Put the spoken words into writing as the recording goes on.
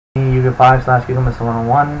Yu-Gi-Oh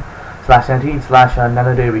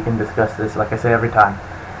 5/Gigamissile101/Centipede/another day we can discuss this, like I say every time.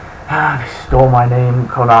 They stole my name,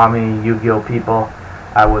 Konami, Yu-Gi-Oh people.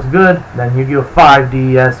 I was good, then Yu-Gi-Oh 5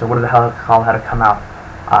 DS, or whatever the hell it's called, had to come out.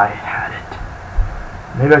 I had it.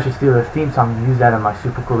 Maybe I should steal their theme song and use that in my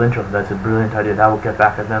super cool intro. That's a brilliant idea. That will get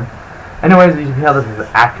back at them. Anyways, as you can tell, this is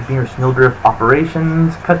Akmir Snowdrift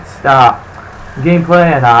Operations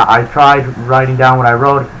gameplay, and I tried writing down what I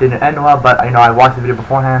wrote. It didn't end well, but I watched the video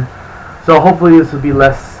beforehand. So hopefully this will be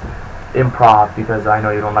less improv, because I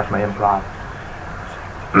know you don't like my improv.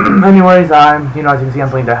 Anyways, as you can see, I'm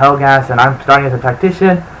playing the Helghast, and I'm starting as a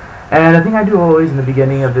tactician. And the thing I do always in the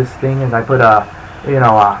beginning of this thing is I put a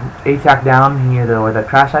ATAC down near where the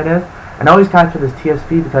crash site is, and I always capture this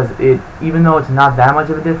TSP because even though it's not that much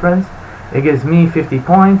of a difference, it gives me 50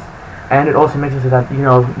 points, and it also makes it so that the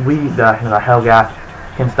Helghast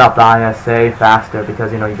can stop the ISA faster,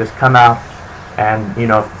 because you just come out, and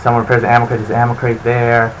if someone repairs the ammo crate, there's an ammo crate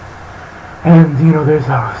there. And there's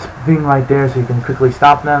a thing right there, so you can quickly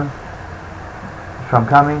stop them from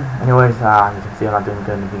coming. Anyways, as you can see, I'm not doing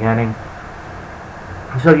good in the beginning.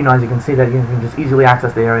 So as you can see, that you can just easily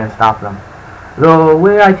access the area and stop them. The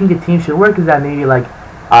way I think a team should work is that maybe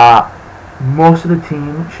most of the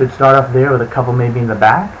team should start off there with a couple maybe in the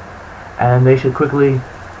back, and they should quickly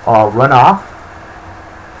run off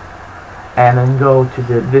and then go to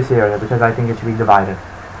this area, because I think it should be divided.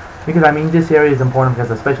 Because this area is important,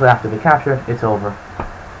 because especially after they capture it, it's over.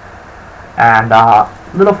 And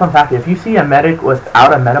little fun fact: if you see a medic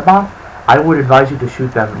without a metabot, I would advise you to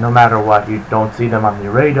shoot them no matter what. You don't see them on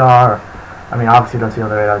the radar. Obviously you don't see them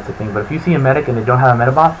on the radar, that's the thing. But if you see a medic and they don't have a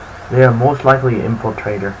metabot, they are most likely an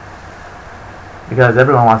infiltrator. Because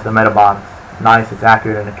everyone wants the metabot. It's nice, it's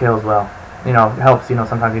accurate, and it kills well. It helps.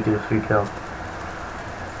 Sometimes you do 3 kills.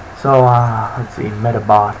 So let's see,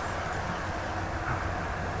 metabot.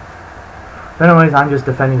 Anyways, I'm just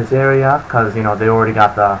defending this area because they already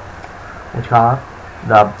got the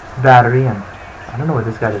the battery, and I don't know where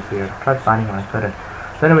this guy is weird. I tried finding him, I couldn't.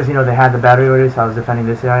 So anyways, they had the battery already, so I was defending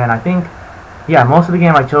this area, and I think, yeah, most of the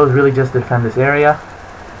game I chose really just to defend this area.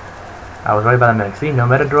 I was right about the medic. See, no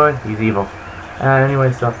meta droid, he's evil. And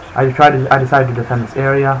anyway, so I decided to defend this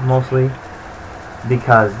area mostly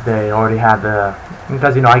because they already had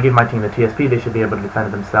I gave my team the TSP, they should be able to defend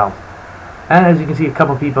it themselves. And as you can see, a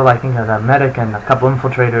couple people, I think, a medic and a couple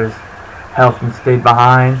infiltrators helped and stayed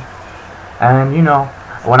behind. And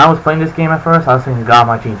when I was playing this game at first, I was thinking, God,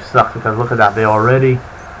 my team sucks, because look at that, they already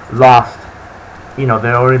lost. They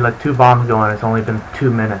already let 2 bombs go, and it's only been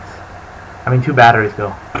 2 minutes. 2 batteries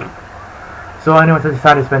go. So anyways, I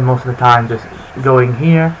decided to spend most of the time just going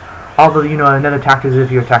here. Although, another tactic is,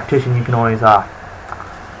 if you're a tactician, you can always go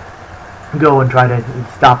and try to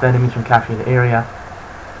stop the enemies from capturing the area.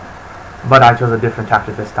 But I chose a different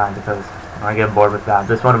tactic this time because I get bored with that.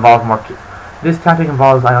 This one involves more. This tactic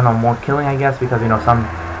involves, I don't know, more killing, I guess, because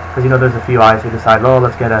there's a few eyes who decide, oh,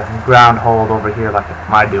 let's get a ground hold over here, like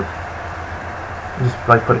I do. Just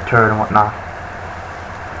put a turret and whatnot.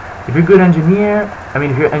 If you're a good engineer,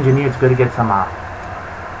 if you're an engineer, it's good to get some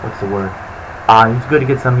what's the word? It's good to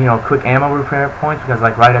get some quick ammo repair points, because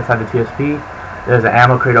right outside the TSP, there's an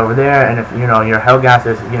ammo crate over there, and if your Helghast,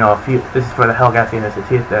 there's a few. This is for the Helghast, and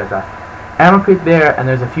there's a ammo crate there, and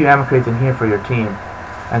there's a few ammo crates in here for your team.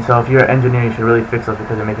 And so if you're an engineer, you should really fix those,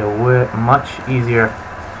 because they make it much easier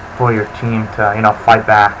for your team to fight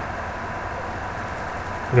back.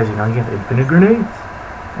 Because you get infinite grenades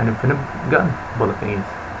and infinite gun bullet thingies.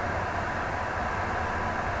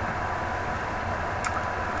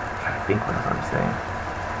 I'm trying to think what else I'm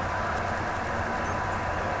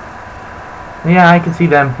saying. Yeah, I can see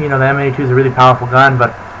them. The M82 is a really powerful gun,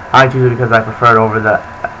 but I choose it because I prefer it over the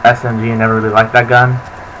SMG and never really liked that gun.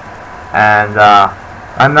 And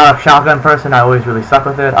I'm not a shotgun person. I always really suck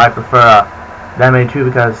with it. I prefer the M82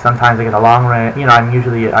 because sometimes I get a long range.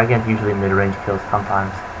 I get usually mid-range kills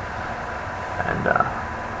sometimes. And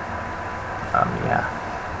yeah.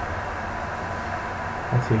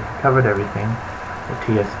 Let's see. Covered everything. The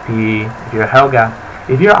TSP. If you're a Helghast,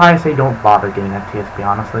 if you're ISA, don't bother getting that TSP.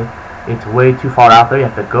 Honestly, it's way too far out there. You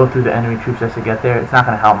have to go through the enemy troops just to get there. It's not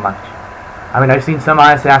going to help much. I've seen some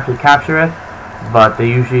ISA actually capture it, but they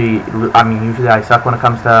usually, usually I suck when it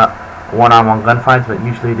comes to one-on-one gunfights, but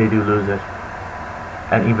usually they do lose it.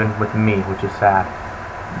 And even with me, which is sad,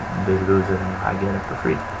 they lose it and I get it for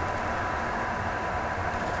free.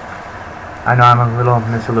 I know I'm a little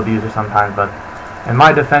missile abuser sometimes, but in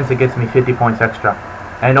my defense it gets me 50 points extra.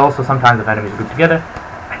 And also sometimes if enemies group together,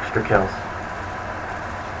 extra kills.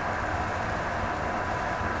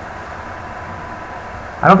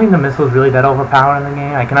 I don't think the missile is really that overpowered in the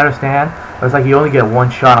game. I can understand It's like you only get one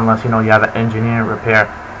shot unless, you know, you have an engineer, repair,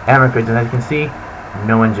 and upgrades. And as you can see,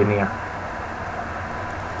 no engineer.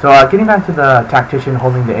 So getting back to the tactician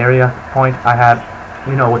holding the area point I had,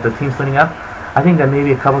 you know, with the team splitting up, I think that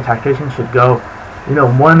maybe a couple tacticians should go, you know,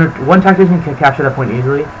 one tactician can capture that point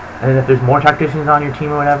easily, and then if there's more tacticians on your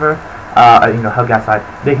team or whatever, you know, Helghast side,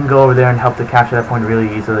 they can go over there and help to capture that point really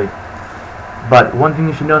easily. But one thing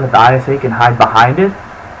you should know is that the ISA can hide behind it,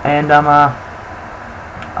 and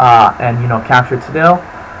you know, capture it still.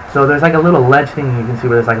 So there's like a little ledge thing you can see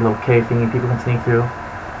where there's like a little cave thing and people can sneak through,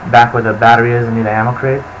 back where the battery is and near the ammo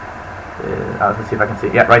crate. Let's see if I can see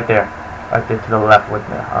it. Yeah, right there to the left. With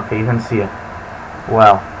okay, you can see it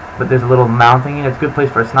well. But there's a little mound thingy. It's a good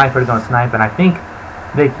place for a sniper to go and snipe. And I think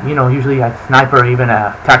they, you know, usually a sniper or even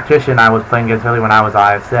a tactician I was playing against early when I was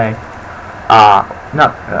ISA.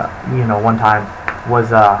 You know, one time was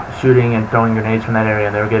shooting and throwing grenades from that area,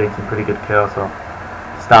 and they were getting some pretty good kills. So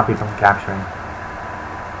stop people from capturing.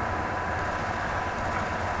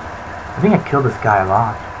 I think I killed this guy a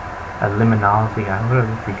lot. That Liminality guy. What are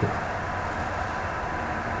pretty good.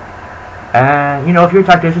 And, you know, if you're a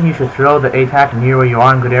tactician, you should throw the ATAC near where you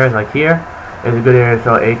are in good areas. Like here is a good area to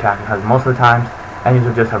throw ATAC, because most of the times enemies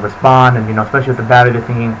will just have respawn, and, you know, especially with the battery, they're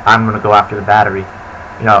thinking, I'm going to go after the battery.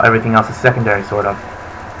 You know, everything else is secondary, sort of.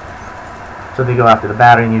 So they go after the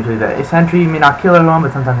battery, and usually the sentry may not kill everyone,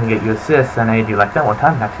 but sometimes they get you assists, and they do like that one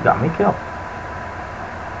time, it actually got me killed.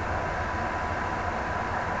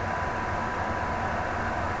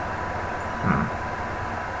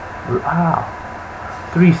 Wow.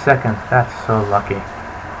 3 seconds, that's so lucky.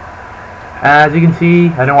 As you can see,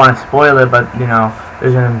 I don't want to spoil it, but, you know,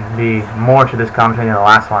 there's going to be more to this commentary than the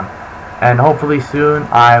last one. And hopefully soon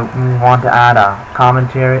I want to add a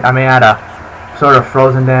commentary. I may add a sort of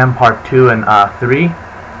Frozen Dam Part 2 and 3.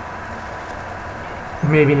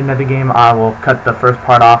 Maybe in another game I will cut the first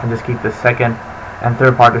part off and just keep the second and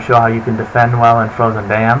third part to show how you can defend well in Frozen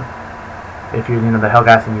Dam. If you're, you know, the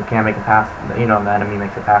Helghast and you can't make it past, you know, the enemy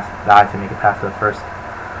makes it past, the ISA make it past the first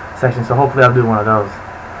section. So hopefully I'll do one of those.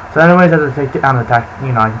 So anyways, I'm the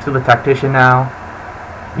you know, I'm still the tactician now.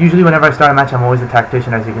 Usually whenever I start a match, I'm always a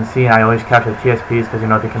tactician, as you can see, and I always capture the TSPs because, you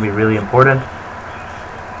know, they can be really important.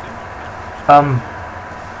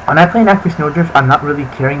 When I play in Akmir Snowdrift, I'm not really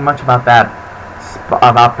caring much about that,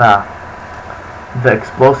 about the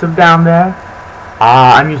explosive down there.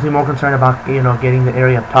 I'm usually more concerned about, you know, getting the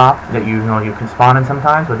area up top that you know you can spawn in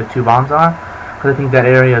sometimes, where the 2 bombs are, because I think that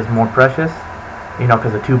area is more precious. You know,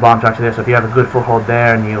 because the 2 bombs are actually there. So if you have a good foothold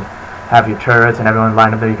there and you have your turrets and everyone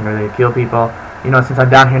lined up there, you can really kill people. You know, since I'm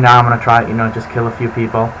down here now, I'm gonna try, you know, just kill a few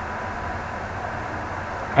people.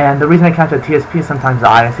 And the reason I capture the TSP is sometimes the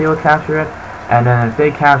ISA will capture it, and then if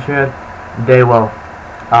they capture it, they will,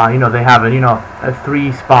 you know, they have, you know,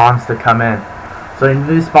 3 spawns to come in. So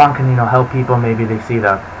this spawn can, you know, help people. Maybe they see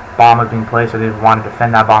the bomb is being placed, or they want to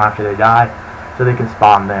defend that bomb after they die, so they can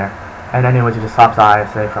spawn there. And anyways, it just stops the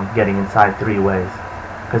ISA from getting inside 3 ways,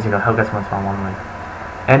 because, you know, Helghast won't spawn 1 way.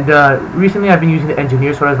 And recently I've been using the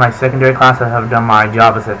engineer sort of as my secondary class. I have done my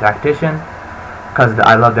job as a tactician, because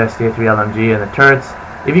I love the STA3 LMG and the turrets.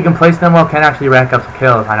 If you can place them well, can actually rack up some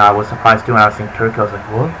kills. I know I was surprised too when I was seeing turret kills, like,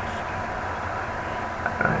 what?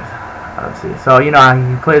 Let's see. So, you know,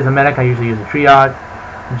 I play as a medic. I usually use a triage,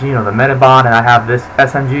 you know, the Metabot, and I have this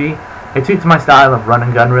SMG. It suits my style of run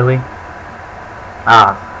and gun, really.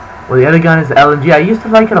 Well, the other gun is the LMG. I used to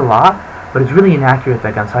like it a lot, but it's really inaccurate,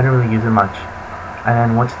 that gun, so I don't really use it much. And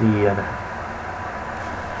then what's the other?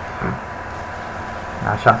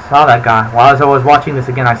 I saw that guy. While I was watching this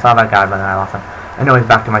again, I saw that guy, but then I lost him. Anyways,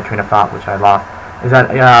 back to my train of thought, which I lost. Is that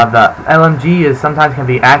the LMG is sometimes can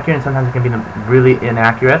be accurate and sometimes it can be really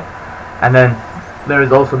inaccurate. And then there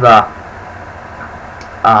is also the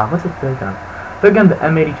what's the third gun? Third gun, the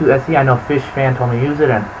M82 SE. I know Fish Fan told me to use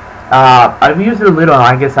it, and I've used it a little.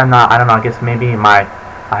 I guess I'm not. I don't know. I guess maybe I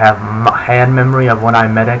have hand memory of when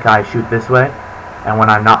I'm medic, I shoot this way, and when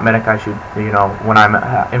I'm not medic, I shoot. You know, when I'm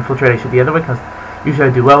infiltrate, I shoot the other way, because usually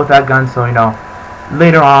I do well with that gun. So, you know,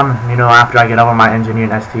 later on, you know, after I get over my engineer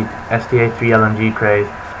and STA3 LMG craze,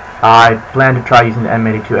 I plan to try using the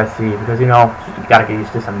M82 SE, because, you know, you gotta get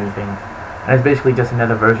used to some new things. And it's basically just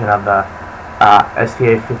another version of the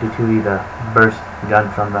STA52E, the burst gun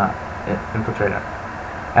from the infiltrator.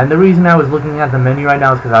 And the reason I was looking at the menu right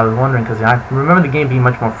now is because I was wondering, because I remember the game being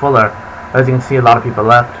much more fuller. As you can see, a lot of people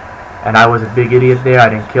left, and I was a big idiot there. I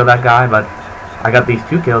didn't kill that guy, but I got these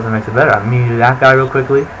 2 kills, and makes it better. I melee that guy real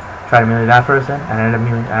quickly, try to melee that person, and I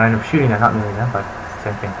ended up shooting them, not meleeing them, but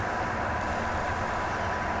same thing.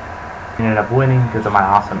 I ended up winning because of my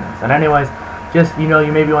awesomeness. And anyways, just, you know,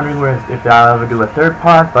 you may be wondering if I'll ever do a 3rd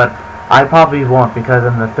part, but I probably won't, because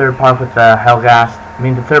in the third part with the Helghast,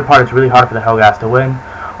 the third part it's really hard for the Helghast to win.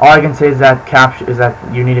 All I can say is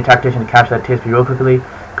that you need a tactician to capture that TSP real quickly,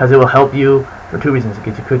 because it will help you for two reasons. It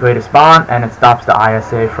gives you a quick way to spawn, and it stops the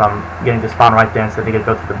ISA from getting to spawn right there instead they get to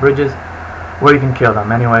go through the bridges, where you can kill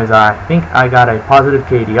them. Anyways, I think I got a positive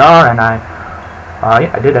KDR, and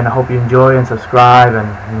yeah, I did, and I hope you enjoy and subscribe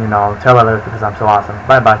and, tell others because I'm so awesome.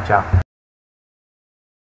 Bye bye, ciao.